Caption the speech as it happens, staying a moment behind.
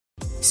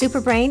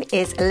Superbrain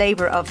is a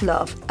labour of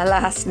love.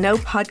 Alas, no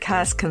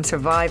podcast can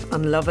survive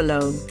on love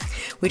alone.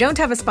 We don't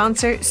have a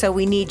sponsor, so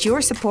we need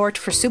your support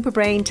for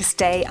Superbrain to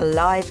stay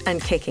alive and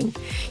kicking.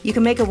 You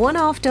can make a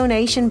one-off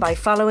donation by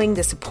following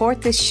the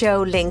Support This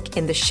Show link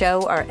in the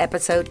show or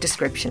episode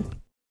description.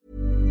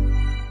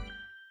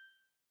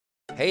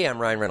 Hey, I'm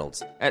Ryan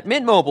Reynolds. At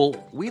Mint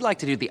Mobile, we like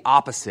to do the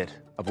opposite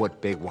of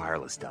what Big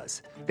Wireless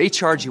does. They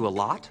charge you a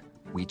lot.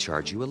 We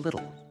charge you a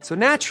little. So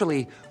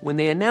naturally, when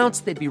they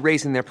announced they'd be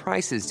raising their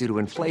prices due to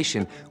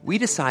inflation, we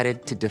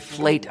decided to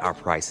deflate our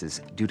prices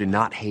due to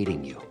not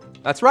hating you.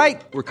 That's right.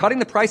 We're cutting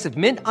the price of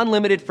Mint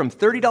Unlimited from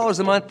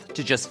 $30 a month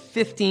to just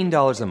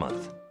 $15 a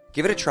month.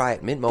 Give it a try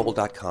at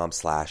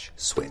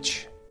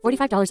mintmobile.com/switch.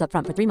 $45 up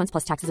front for 3 months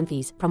plus taxes and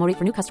fees. Promo rate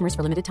for new customers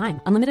for limited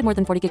time. Unlimited more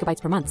than 40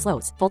 gigabytes per month.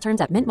 Slows full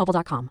terms at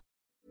mintmobile.com.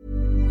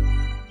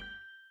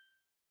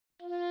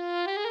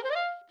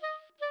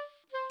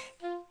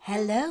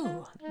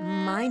 Hello,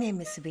 my name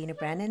is Sabina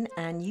Brennan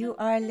and you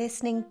are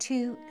listening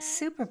to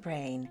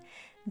Superbrain,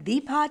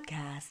 the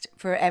podcast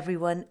for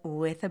everyone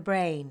with a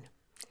brain.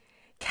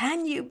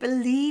 Can you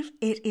believe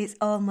it is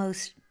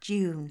almost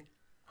June?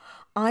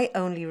 I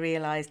only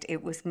realised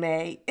it was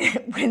May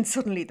when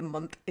suddenly the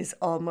month is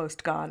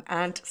almost gone.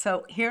 And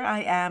so here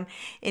I am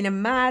in a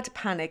mad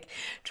panic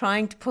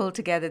trying to pull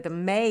together the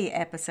May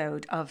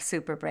episode of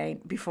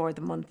Superbrain before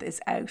the month is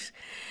out.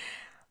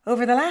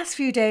 Over the last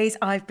few days,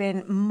 I've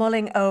been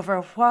mulling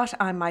over what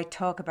I might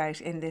talk about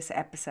in this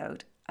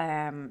episode.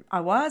 I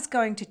was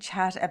going to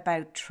chat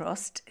about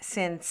trust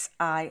since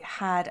I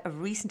had a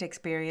recent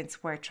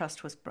experience where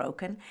trust was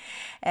broken,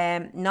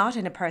 not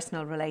in a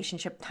personal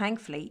relationship,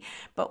 thankfully,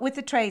 but with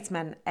the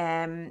tradesman.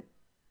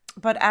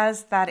 But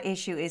as that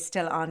issue is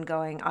still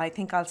ongoing, I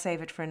think I'll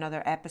save it for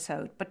another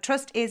episode. But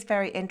trust is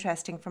very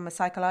interesting from a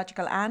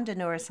psychological and a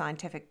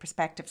neuroscientific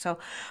perspective, so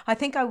I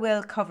think I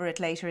will cover it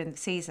later in the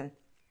season.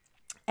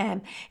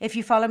 If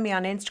you follow me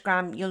on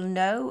Instagram, you'll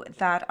know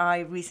that I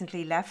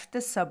recently left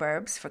the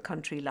suburbs for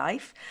country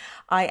life.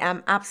 I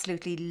am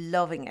absolutely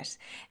loving it,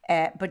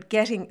 but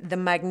getting the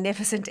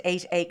magnificent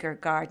 8-acre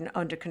garden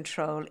under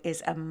control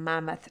is a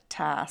mammoth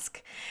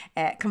task,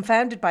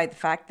 confounded by the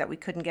fact that we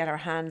couldn't get our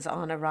hands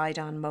on a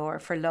ride-on mower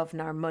for love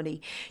nor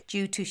money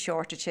due to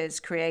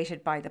shortages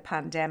created by the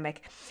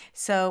pandemic.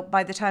 So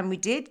by the time we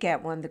did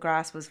get one, the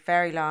grass was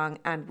very long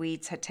and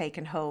weeds had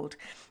taken hold.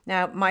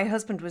 Now, my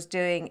husband was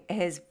doing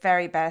his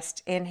very best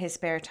in his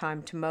spare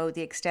time to mow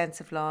the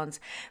extensive lawns,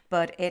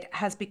 but it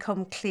has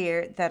become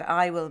clear that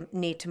I will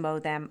need to mow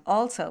them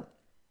also.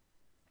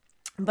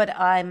 But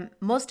I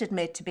must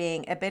admit to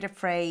being a bit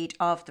afraid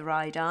of the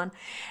ride-on,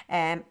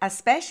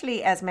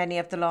 especially as many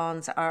of the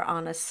lawns are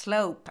on a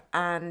slope,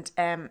 and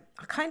I'm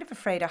kind of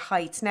afraid of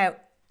heights. Now,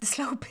 the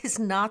slope is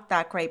not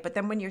that great, but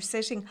then when you're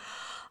sitting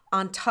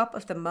on top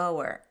of the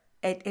mower,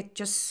 it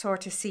just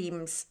sort of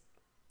seems,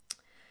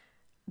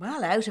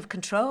 well, out of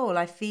control.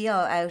 I feel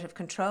out of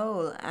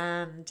control.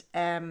 And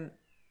so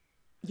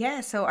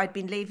I'd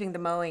been leaving the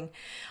mowing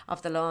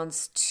of the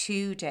lawns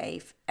to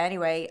Dave.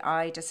 Anyway,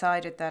 I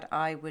decided that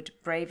I would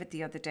brave it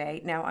the other day.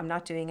 Now, I'm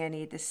not doing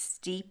any of the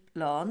steep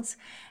lawns,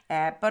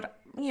 but,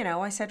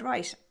 I said,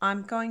 right,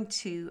 I'm going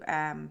to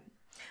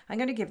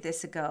give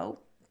this a go.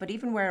 But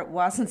even where it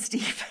wasn't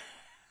steep,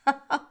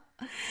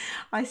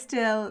 I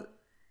still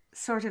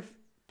sort of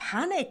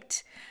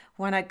panicked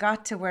when I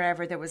got to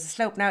wherever there was a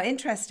slope. Now,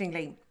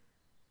 interestingly,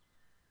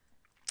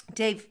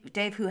 Dave,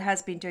 who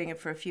has been doing it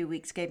for a few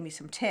weeks, gave me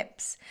some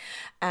tips.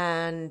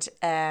 And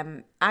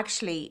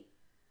actually,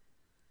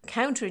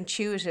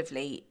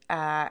 counterintuitively,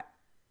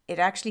 it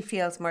actually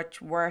feels much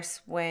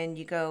worse when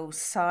you go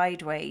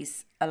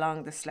sideways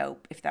along the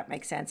slope, if that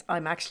makes sense.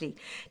 I'm actually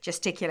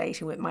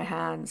gesticulating with my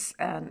hands,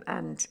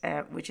 and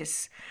which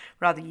is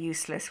rather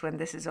useless when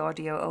this is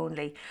audio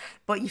only.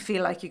 But you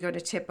feel like you're going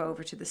to tip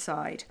over to the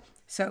side.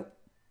 So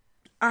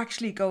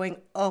actually going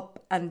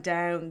up and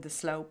down the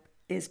slope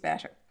is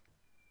better,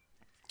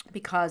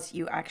 because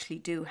you actually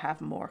do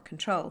have more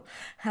control.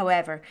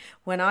 However,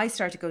 when I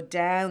start to go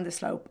down the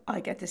slope,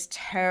 I get this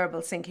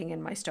terrible sinking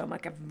in my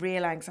stomach of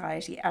real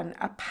anxiety, and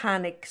a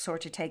panic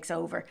sort of takes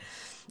over.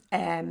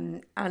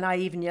 And I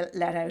even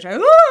let out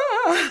a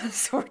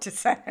sort of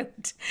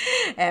sound.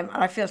 And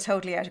I feel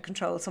totally out of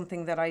control,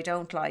 something that I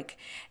don't like.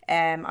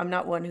 I'm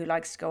not one who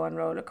likes to go on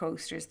roller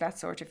coasters, that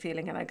sort of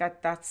feeling. And I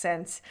got that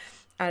sense,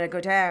 and I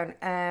go down.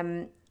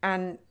 And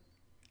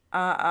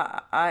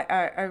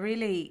I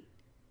really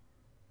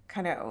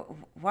kind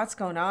of, what's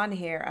going on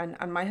here?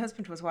 And my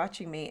husband was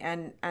watching me,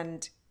 and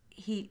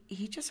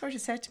he just sort of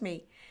said to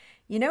me,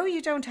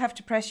 you don't have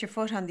to press your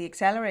foot on the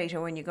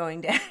accelerator when you're going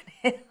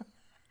downhill.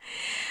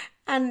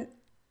 And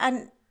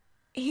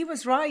he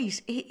was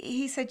right.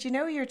 He said,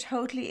 you're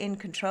totally in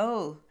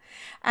control.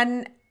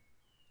 And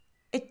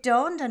it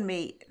dawned on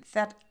me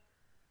that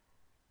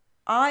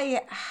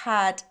I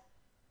had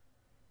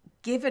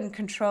given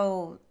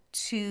control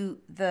to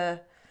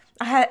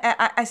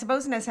I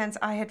suppose in a sense,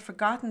 I had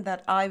forgotten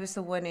that I was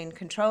the one in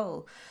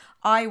control.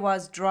 I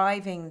was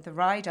driving the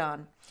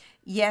ride-on.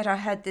 Yet I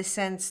had this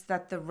sense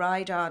that the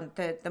ride-on,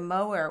 the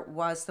mower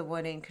was the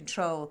one in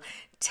control,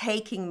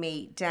 taking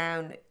me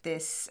down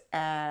this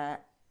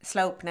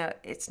slope. Now,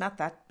 it's not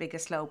that big a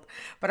slope,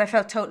 but I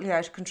felt totally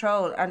out of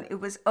control. And it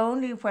was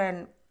only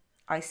when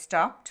I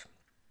stopped,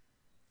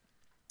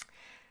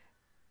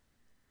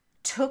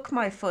 took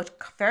my foot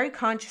very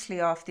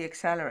consciously off the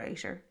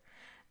accelerator,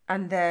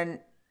 and then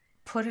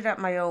put it at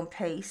my own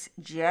pace,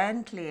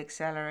 gently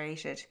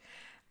accelerated,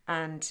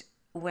 and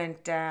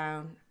went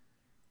down,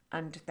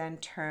 and then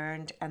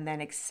turned, and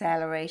then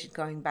accelerated,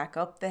 going back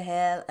up the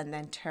hill, and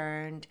then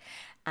turned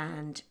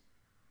and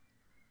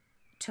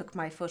took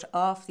my foot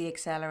off the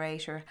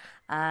accelerator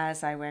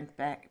as I went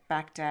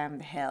back down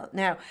the hill.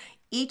 Now,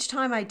 each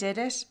time I did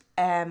it,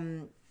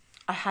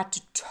 I had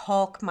to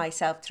talk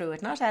myself through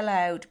it, not out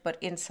loud, but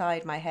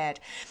inside my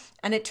head.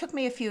 And it took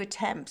me a few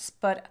attempts,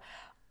 but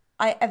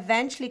I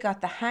eventually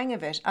got the hang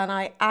of it, and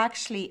I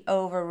actually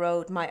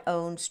overrode my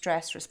own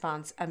stress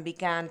response and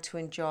began to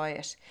enjoy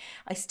it.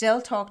 I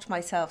still talked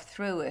myself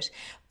through it,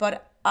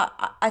 but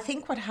I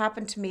think what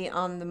happened to me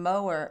on the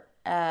mower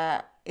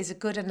is a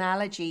good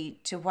analogy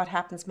to what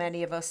happens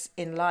many of us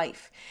in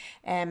life,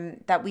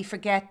 that we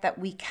forget that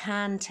we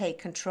can take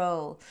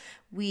control.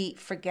 We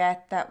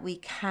forget that we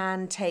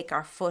can take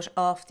our foot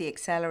off the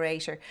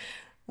accelerator.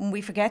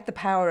 We forget the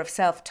power of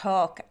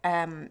self-talk.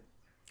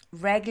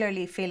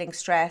 Regularly feeling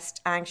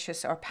stressed,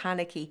 anxious, or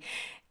panicky,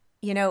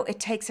 it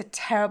takes a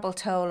terrible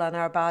toll on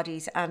our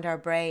bodies and our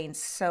brains.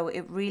 So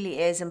it really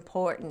is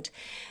important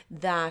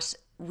that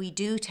we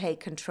do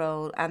take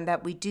control, and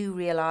that we do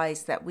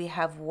realize that we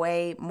have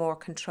way more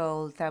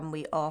control than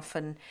we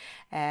often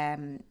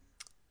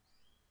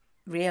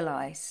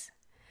realize.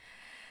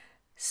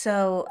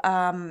 So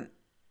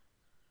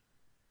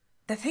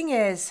the thing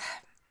is,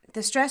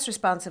 the stress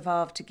response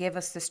evolved to give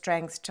us the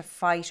strength to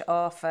fight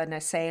off an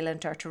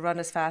assailant, or to run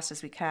as fast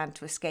as we can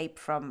to escape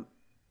from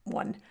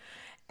one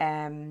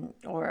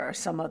or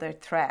some other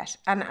threat.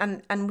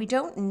 And we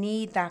don't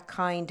need that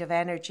kind of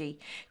energy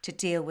to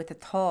deal with a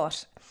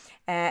thought,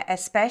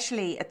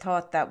 especially a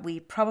thought that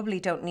we probably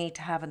don't need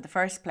to have in the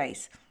first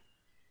place.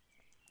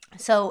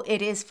 So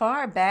it is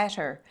far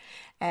better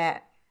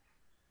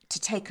to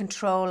take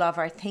control of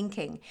our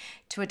thinking,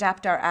 to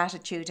adapt our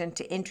attitude, and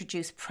to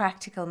introduce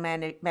practical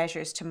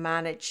measures to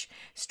manage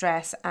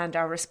stress and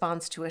our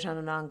response to it on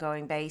an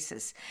ongoing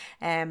basis.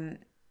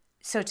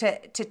 So to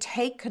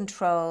take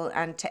control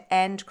and to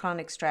end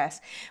chronic stress,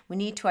 we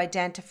need to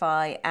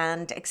identify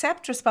and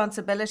accept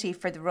responsibility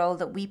for the role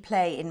that we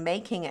play in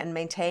making and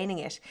maintaining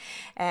it.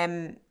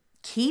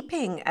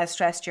 Keeping a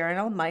stress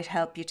journal might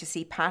help you to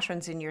see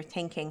patterns in your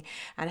thinking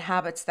and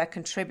habits that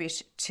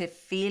contribute to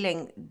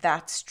feeling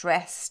that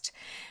stressed,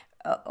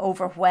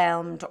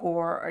 overwhelmed,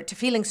 or to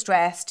feeling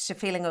stressed, to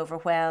feeling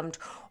overwhelmed,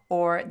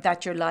 or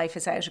that your life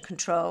is out of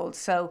control.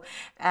 So,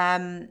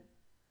 so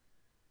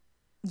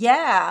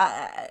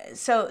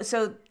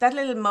that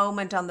little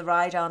moment on the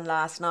ride on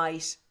last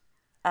night,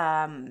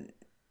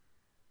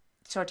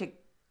 sort of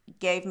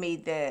gave me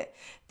the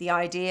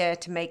idea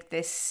to make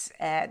this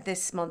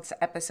this month's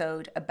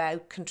episode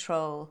about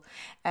control,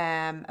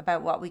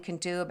 about what we can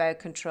do about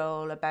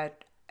control,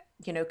 about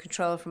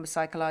control from a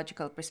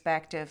psychological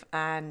perspective,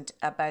 and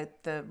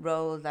about the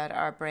role that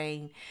our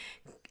brain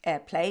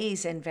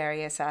plays in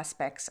various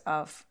aspects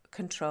of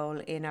control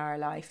in our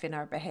life, in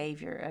our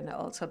behavior, and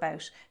also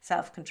about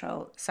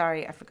self-control.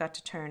 Sorry, I forgot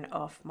to turn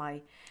off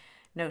my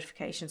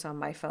notifications on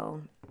my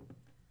phone.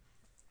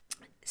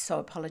 So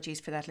apologies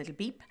for that little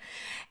beep.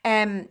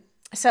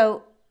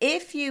 So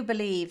if you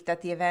believe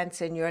that the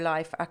events in your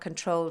life are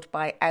controlled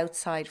by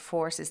outside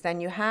forces,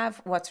 then you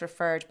have what's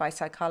referred by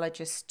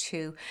psychologists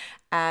to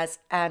as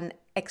an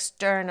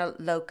external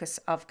locus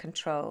of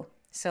control.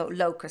 So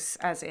locus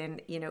as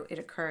in, it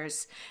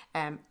occurs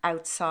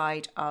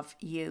outside of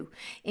you.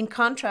 In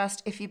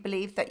contrast, if you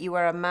believe that you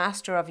are a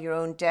master of your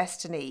own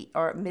destiny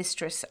or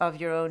mistress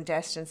of your own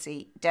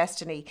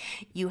destiny,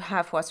 you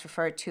have what's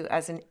referred to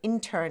as an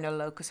internal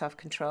locus of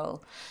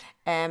control.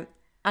 And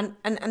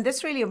this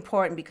is really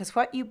important, because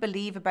what you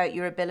believe about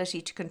your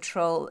ability to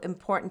control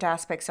important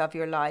aspects of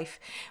your life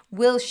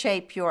will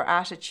shape your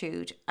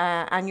attitude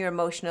and your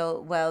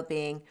emotional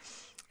well-being.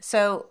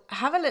 So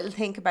have a little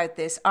think about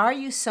this. Are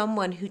you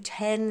someone who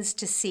tends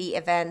to see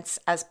events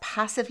as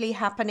passively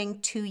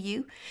happening to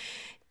you?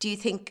 Do you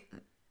think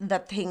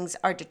that things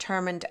are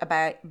determined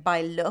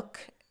by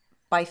luck,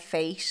 by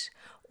fate,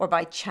 or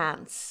by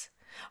chance?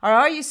 Or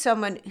are you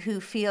someone who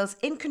feels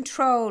in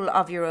control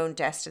of your own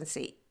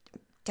destiny?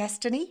 I've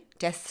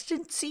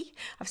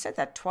said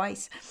that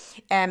twice.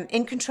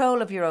 In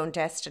control of your own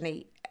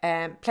destiny.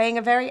 Playing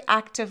a very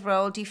active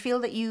role. Do you feel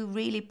that you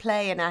really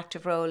play an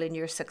active role in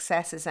your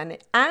successes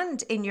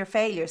and in your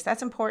failures?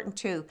 That's important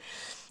too.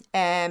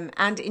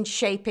 And in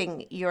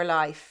shaping your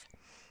life.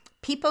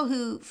 People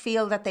who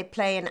feel that they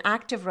play an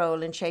active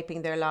role in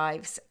shaping their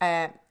lives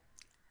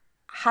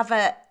have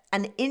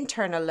an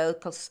internal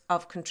locus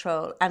of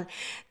control, and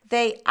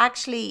their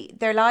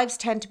lives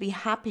tend to be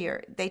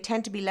happier. They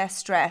tend to be less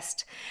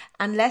stressed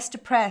and less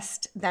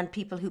depressed than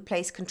people who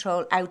place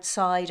control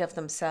outside of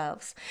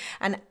themselves.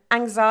 And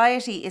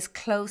anxiety is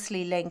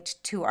closely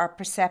linked to our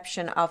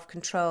perception of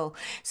control.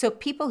 So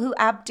people who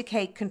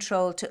abdicate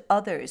control to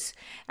others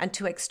and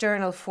to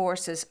external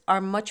forces are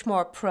much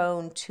more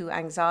prone to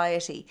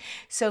anxiety.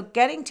 So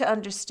getting to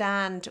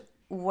understand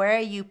where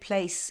you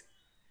place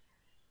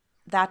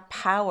that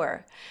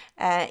power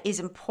is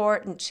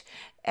important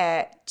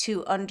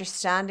to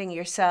understanding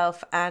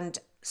yourself, and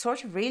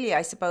sort of really,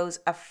 I suppose,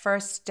 a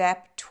first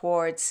step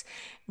towards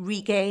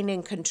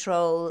regaining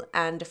control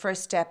and a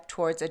first step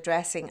towards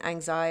addressing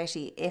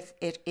anxiety if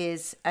it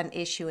is an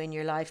issue in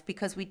your life,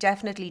 because we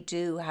definitely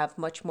do have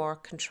much more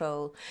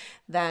control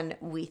than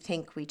we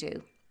think we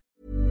do.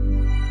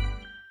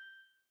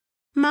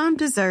 Mom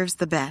deserves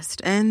the best,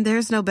 and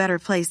there's no better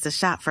place to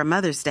shop for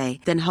Mother's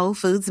Day than Whole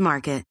Foods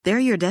Market. They're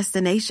your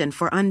destination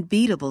for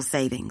unbeatable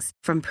savings,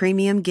 from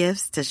premium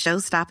gifts to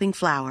show-stopping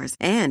flowers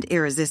and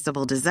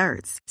irresistible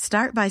desserts.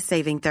 Start by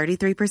saving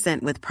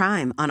 33% with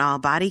Prime on all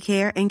body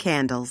care and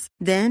candles.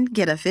 Then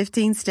get a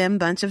 15-stem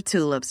bunch of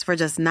tulips for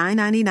just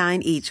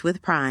 $9.99 each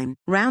with Prime.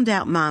 Round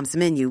out Mom's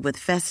menu with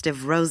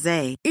festive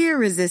rosé,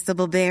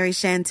 irresistible berry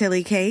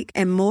chantilly cake,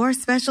 and more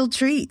special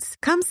treats.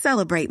 Come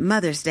celebrate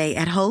Mother's Day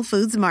at Whole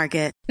Foods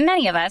Market.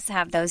 Many of us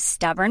have those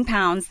stubborn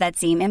pounds that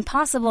seem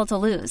impossible to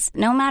lose,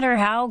 no matter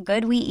how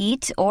good we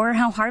eat or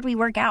how hard we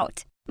work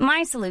out.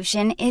 My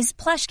solution is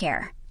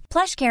PlushCare.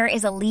 PlushCare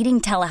is a leading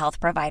telehealth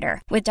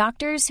provider with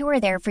doctors who are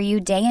there for you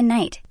day and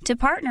night to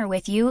partner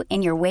with you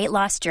in your weight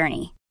loss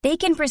journey. They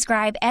can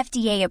prescribe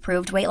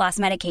FDA-approved weight loss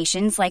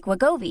medications like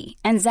Wegovy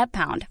and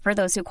Zepbound for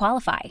those who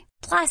qualify.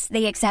 Plus,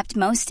 they accept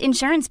most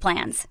insurance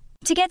plans.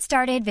 To get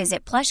started,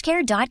 visit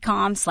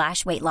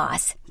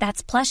plushcare.com/weightloss.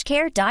 That's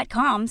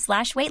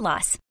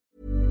plushcare.com/weightloss.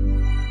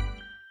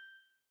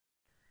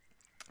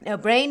 Now,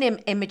 brain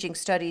imaging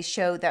studies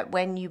show that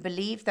when you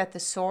believe that the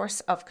source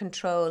of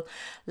control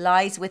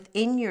lies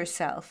within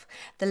yourself,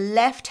 the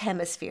left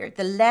hemisphere,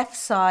 the left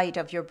side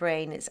of your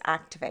brain is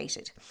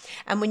activated.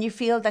 And when you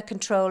feel that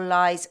control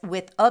lies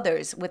with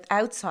others, with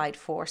outside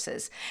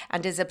forces,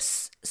 and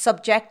is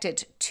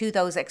subjected to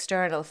those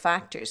external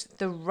factors,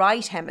 the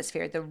right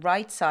hemisphere, the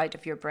right side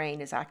of your brain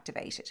is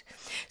activated.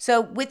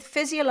 So with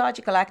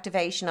physiological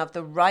activation of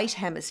the right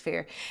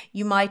hemisphere,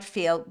 you might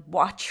feel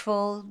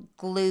watchful,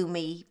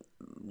 gloomy,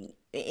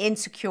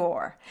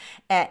 insecure.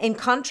 In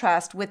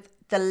contrast, with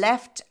the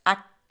left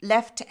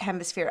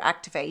hemisphere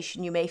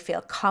activation, you may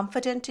feel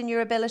confident in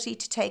your ability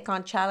to take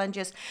on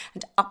challenges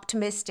and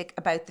optimistic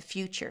about the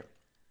future.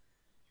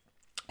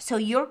 So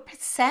your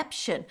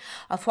perception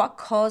of what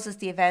causes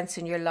the events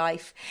in your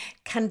life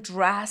can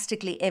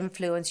drastically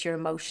influence your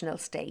emotional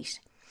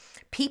state.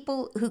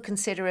 People who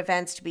consider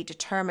events to be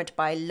determined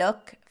by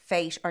luck,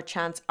 fate, or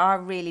chance are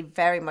really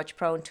very much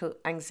prone to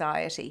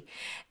anxiety.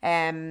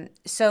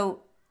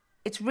 So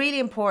it's really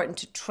important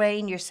to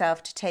train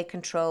yourself to take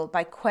control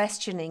by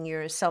questioning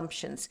your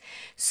assumptions.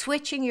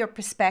 Switching your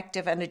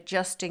perspective and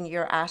adjusting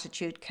your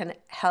attitude can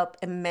help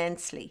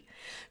immensely.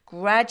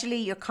 Gradually,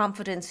 your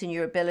confidence in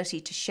your ability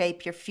to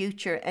shape your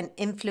future and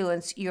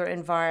influence your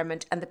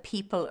environment and the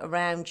people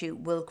around you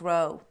will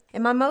grow.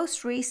 In my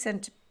most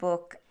recent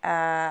book,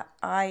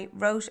 I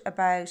wrote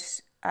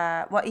about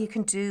what you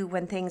can do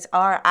when things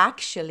are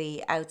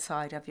actually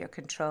outside of your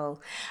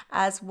control,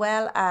 as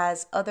well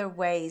as other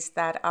ways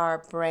that our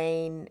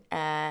brain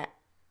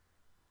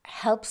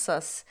helps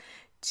us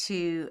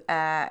to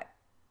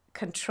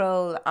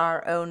control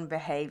our own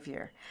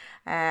behavior.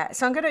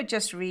 So I'm going to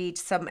just read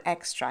some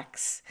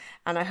extracts,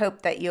 and I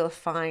hope that you'll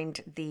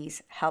find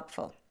these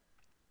helpful.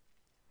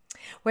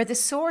 Where the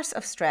source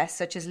of stress,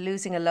 such as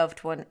losing a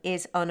loved one,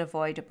 is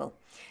unavoidable,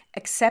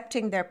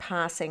 accepting their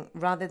passing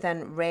rather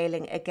than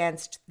railing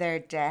against their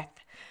death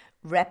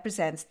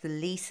represents the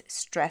least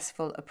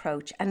stressful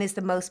approach and is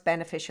the most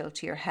beneficial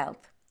to your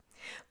health.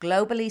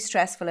 Globally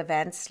stressful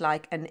events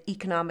like an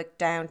economic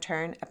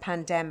downturn, a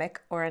pandemic,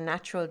 or a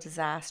natural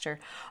disaster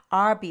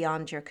are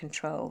beyond your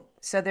control,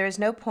 so there is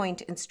no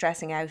point in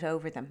stressing out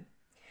over them.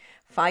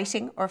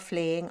 Fighting or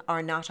fleeing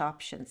are not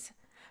options.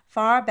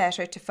 Far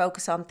better to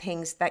focus on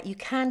things that you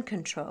can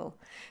control,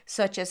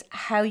 such as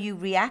how you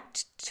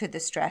react to the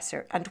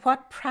stressor and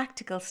what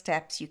practical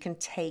steps you can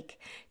take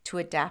to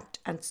adapt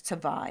and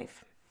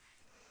survive.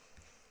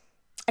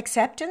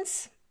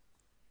 Acceptance,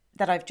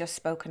 that I've just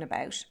spoken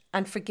about,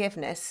 and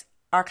forgiveness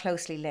are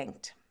closely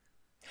linked.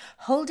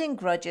 Holding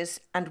grudges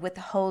and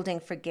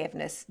withholding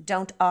forgiveness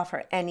don't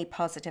offer any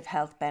positive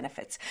health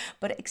benefits,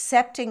 but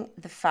accepting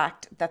the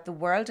fact that the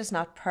world is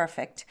not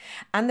perfect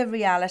and the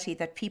reality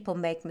that people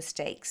make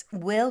mistakes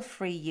will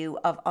free you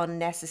of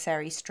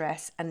unnecessary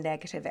stress and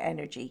negative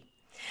energy.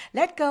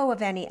 Let go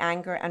of any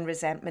anger and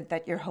resentment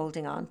that you're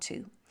holding on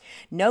to.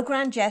 No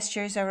grand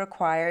gestures are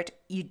required.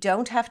 You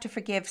don't have to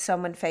forgive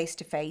someone face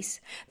to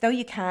face, though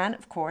you can,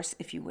 of course,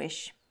 if you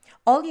wish.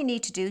 All you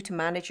need to do to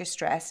manage your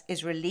stress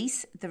is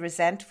release the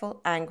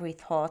resentful, angry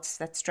thoughts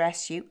that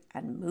stress you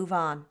and move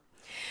on.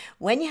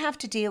 When you have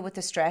to deal with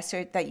a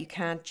stressor that you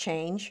can't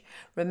change,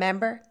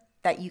 remember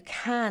that you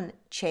can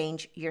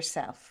change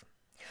yourself.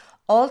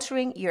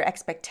 Altering your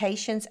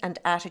expectations and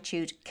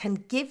attitude can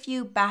give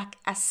you back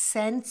a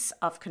sense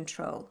of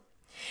control.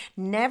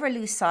 Never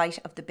lose sight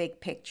of the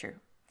big picture.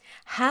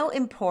 How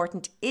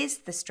important is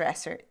the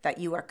stressor that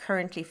you are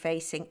currently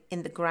facing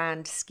in the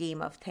grand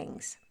scheme of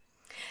things?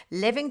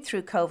 Living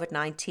through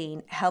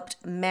COVID-19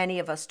 helped many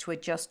of us to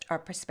adjust our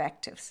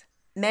perspectives.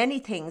 Many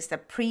things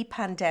that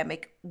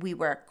pre-pandemic we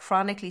were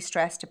chronically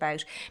stressed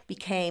about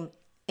became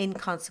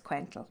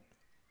inconsequential.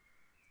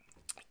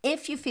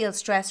 If you feel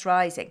stress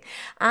rising,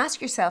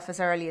 ask yourself as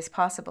early as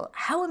possible,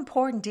 how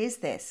important is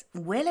this?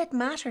 Will it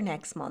matter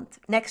next month,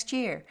 next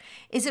year?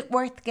 Is it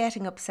worth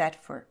getting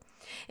upset for?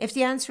 If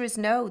the answer is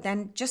no,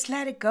 then just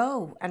let it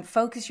go and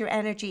focus your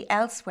energy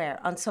elsewhere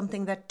on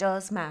something that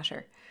does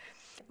matter.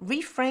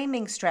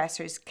 Reframing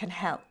stressors can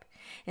help.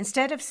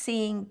 Instead of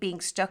seeing being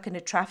stuck in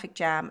a traffic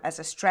jam as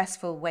a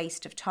stressful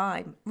waste of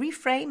time,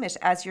 reframe it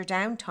as your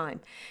downtime.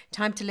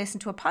 Time to listen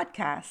to a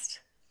podcast,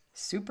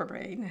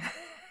 Superbrain,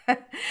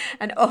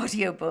 an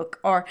audiobook,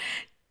 or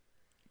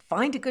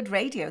find a good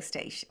radio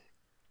station.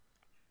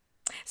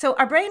 So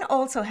our brain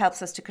also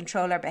helps us to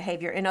control our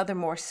behaviour in other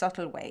more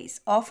subtle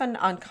ways, often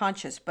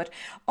unconscious, but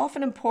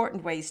often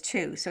important ways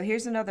too. So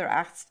here's another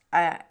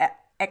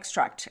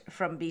extract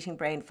from Beating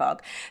Brain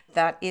Fog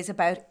that is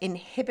about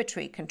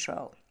inhibitory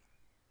control.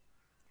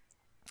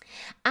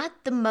 At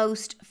the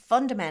most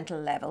fundamental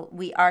level,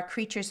 we are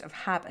creatures of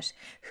habit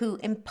who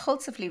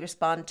impulsively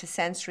respond to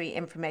sensory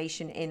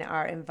information in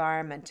our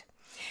environment.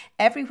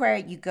 Everywhere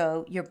you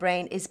go, your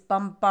brain is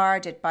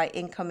bombarded by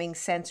incoming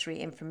sensory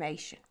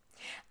information.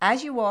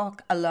 As you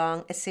walk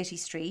along a city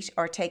street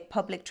or take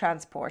public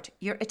transport,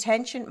 your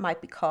attention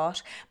might be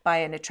caught by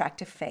an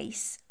attractive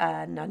face,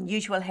 an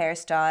unusual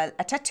hairstyle,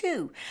 a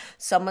tattoo,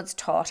 someone's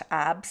taut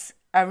abs,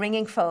 a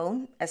ringing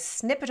phone, a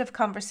snippet of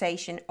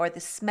conversation, or the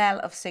smell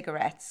of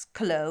cigarettes,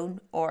 cologne,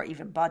 or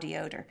even body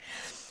odour.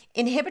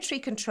 Inhibitory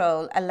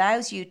control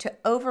allows you to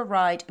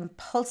override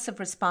impulsive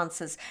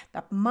responses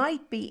that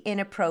might be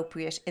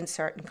inappropriate in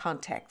certain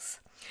contexts.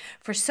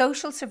 For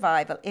social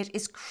survival, it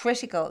is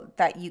critical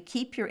that you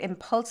keep your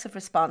impulsive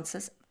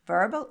responses,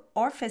 verbal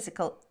or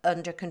physical,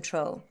 under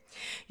control.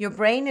 Your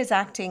brain is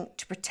acting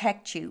to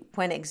protect you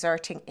when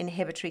exerting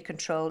inhibitory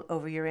control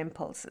over your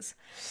impulses.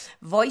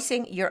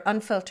 Voicing your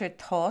unfiltered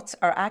thoughts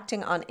or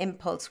acting on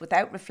impulse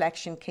without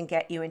reflection can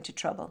get you into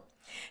trouble.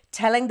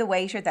 Telling the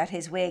waiter that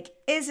his wig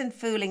isn't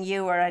fooling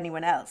you or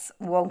anyone else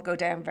won't go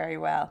down very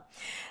well.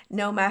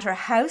 No matter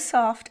how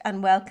soft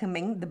and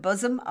welcoming the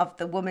bosom of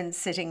the woman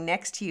sitting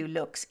next to you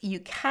looks, you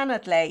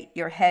cannot lay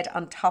your head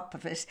on top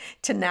of it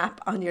to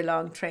nap on your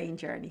long train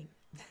journey.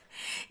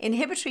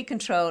 Inhibitory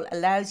control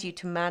allows you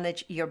to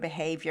manage your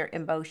behaviour,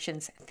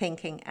 emotions,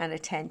 thinking and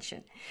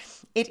attention.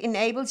 It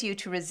enables you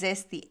to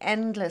resist the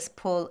endless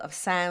pull of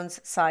sounds,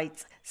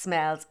 sights,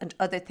 smells and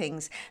other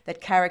things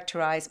that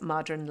characterise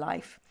modern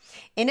life.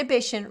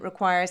 Inhibition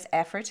requires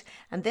effort,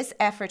 and this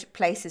effort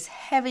places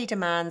heavy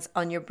demands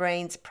on your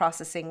brain's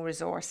processing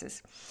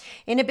resources.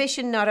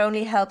 Inhibition not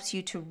only helps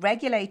you to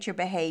regulate your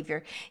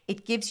behaviour,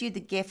 it gives you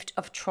the gift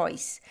of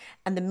choice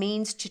and the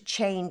means to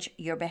change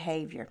your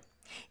behaviour.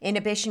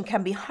 Inhibition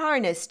can be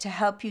harnessed to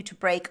help you to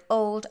break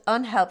old,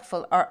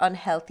 unhelpful or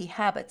unhealthy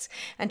habits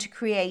and to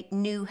create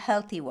new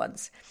healthy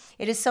ones.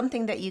 It is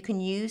something that you can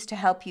use to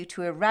help you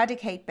to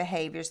eradicate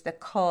behaviours that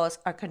cause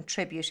or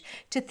contribute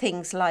to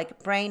things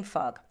like brain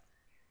fog.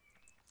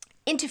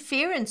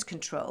 Interference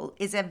control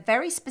is a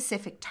very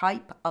specific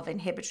type of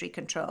inhibitory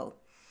control.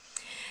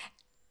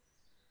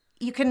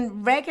 You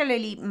can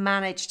regularly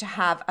manage to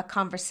have a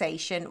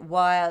conversation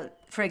while,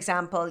 for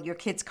example, your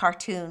kids'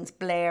 cartoons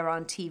blare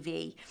on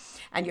TV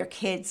and your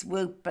kids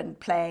whoop and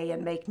play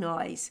and make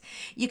noise.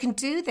 You can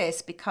do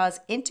this because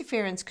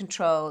interference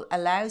control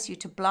allows you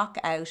to block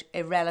out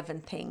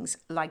irrelevant things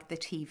like the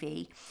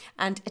TV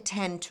and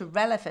attend to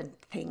relevant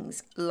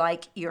things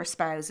like your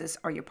spouse's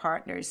or your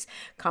partner's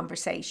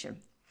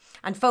conversation.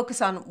 And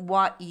focus on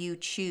what you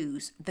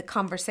choose, the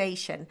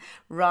conversation,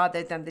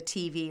 rather than the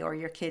TV or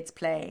your kids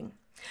playing.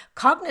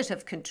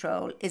 Cognitive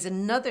control is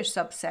another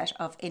subset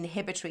of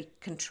inhibitory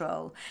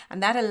control,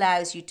 and that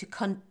allows you to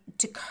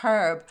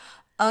curb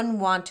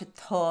unwanted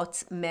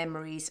thoughts,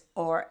 memories,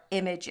 or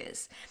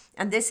images.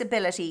 And this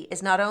ability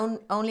is not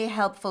only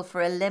helpful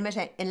for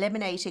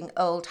eliminating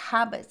old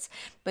habits,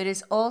 but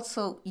is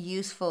also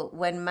useful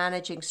when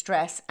managing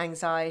stress,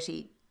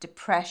 anxiety,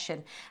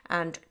 depression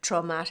and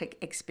traumatic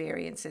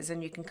experiences,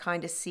 and you can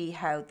kind of see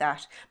how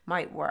that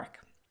might work.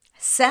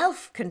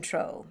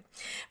 Self-control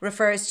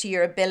refers to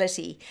your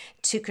ability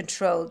to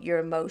control your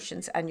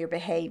emotions and your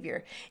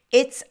behaviour.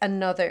 It's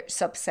another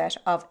subset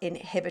of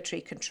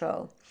inhibitory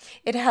control.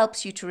 It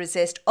helps you to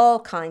resist all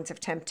kinds of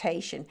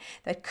temptation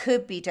that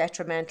could be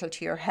detrimental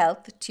to your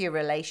health, to your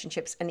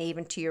relationships, and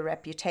even to your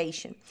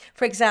reputation.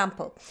 For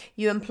example,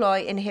 you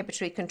employ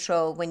inhibitory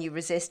control when you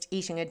resist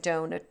eating a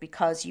donut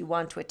because you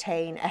want to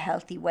attain a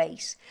healthy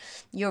weight.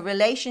 Your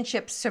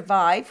relationships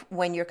survive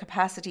when your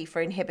capacity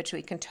for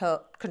inhibitory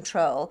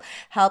control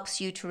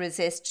helps you to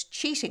resist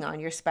cheating on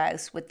your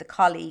spouse with the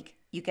colleague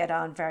you get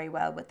on very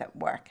well with at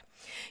work.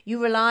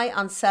 You rely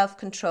on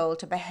self-control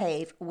to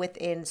behave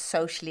within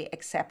socially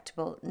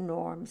acceptable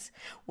norms.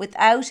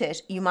 Without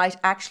it, you might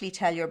actually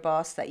tell your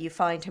boss that you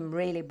find him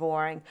really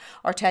boring,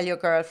 or tell your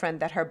girlfriend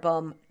that her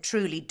bum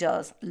truly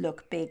does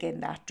look big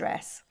in that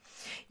dress.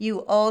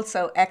 You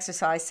also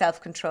exercise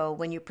self-control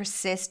when you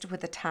persist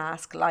with a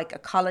task like a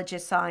college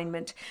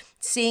assignment,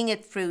 seeing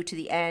it through to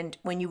the end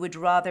when you would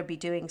rather be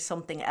doing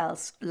something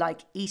else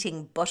like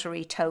eating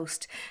buttery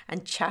toast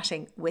and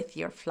chatting with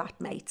your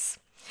flatmates.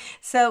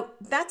 So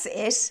that's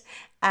it.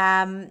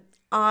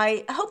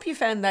 I hope you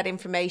found that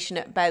information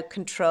about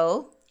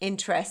control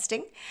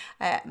interesting.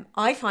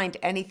 I find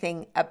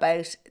anything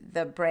about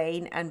the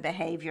brain and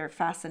behaviour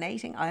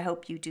fascinating. I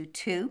hope you do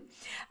too.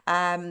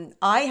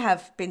 I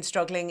have been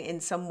struggling in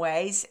some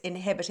ways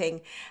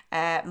inhibiting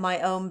my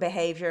own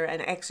behaviour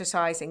and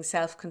exercising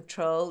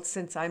self-control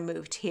since I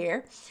moved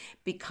here,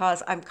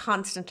 because I'm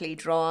constantly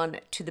drawn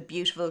to the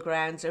beautiful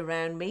grounds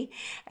around me,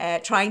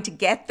 trying to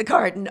get the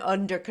garden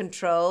under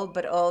control,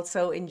 but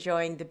also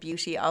enjoying the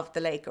beauty of the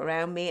lake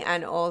around me,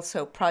 and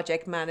also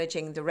project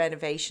managing the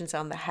renovations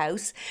on the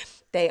house.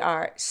 They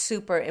are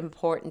super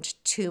important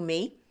to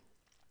me,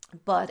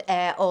 but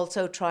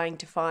also trying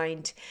to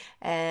find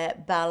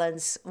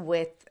balance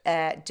with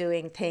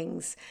doing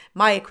things,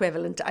 my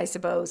equivalent, I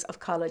suppose, of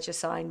college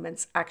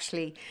assignments,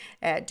 actually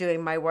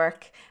doing my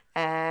work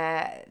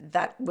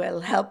that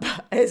will help,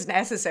 is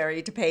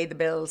necessary to pay the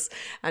bills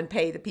and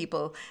pay the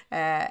people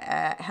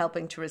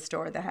helping to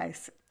restore the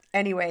house.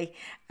 Anyway,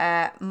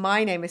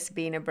 my name is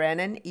Sabina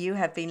Brennan. You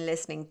have been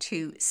listening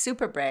to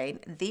Superbrain,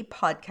 the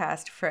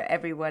podcast for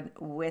everyone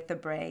with a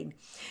brain.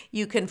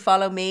 You can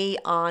follow me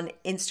on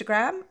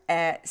Instagram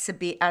at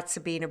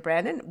Sabina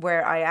Brennan,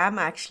 where I am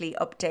actually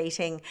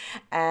updating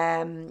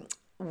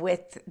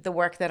with the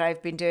work that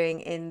I've been doing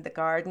in the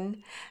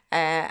garden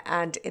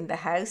and in the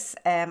house.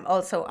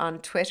 Also on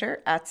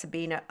Twitter at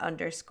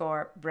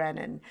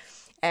Sabina_Brennan.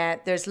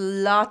 There's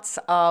lots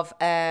of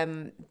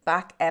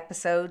back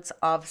episodes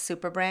of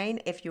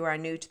Superbrain if you are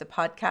new to the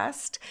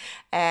podcast.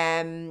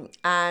 And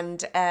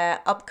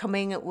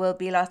upcoming will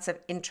be lots of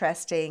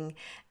interesting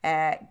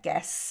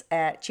guests.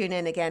 Tune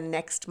in again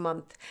next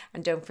month,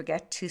 and don't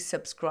forget to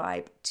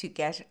subscribe to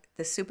get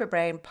the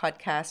Superbrain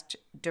podcast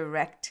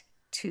direct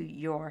to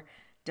your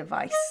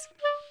device.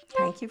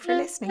 Thank you for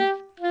listening.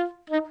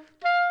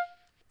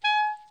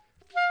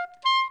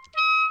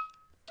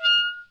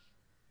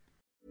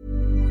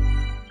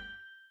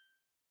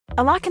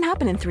 A lot can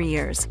happen in 3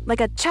 years,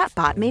 like a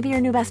chatbot may be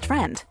your new best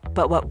friend.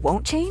 But what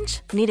won't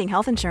change? Needing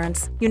health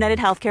insurance. United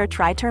Healthcare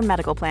Tri-Term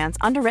Medical Plans,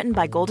 underwritten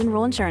by Golden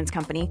Rule Insurance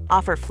Company,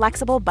 offer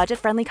flexible,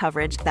 budget-friendly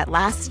coverage that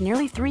lasts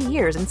nearly 3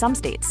 years in some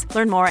states.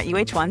 Learn more at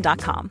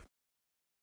uh1.com.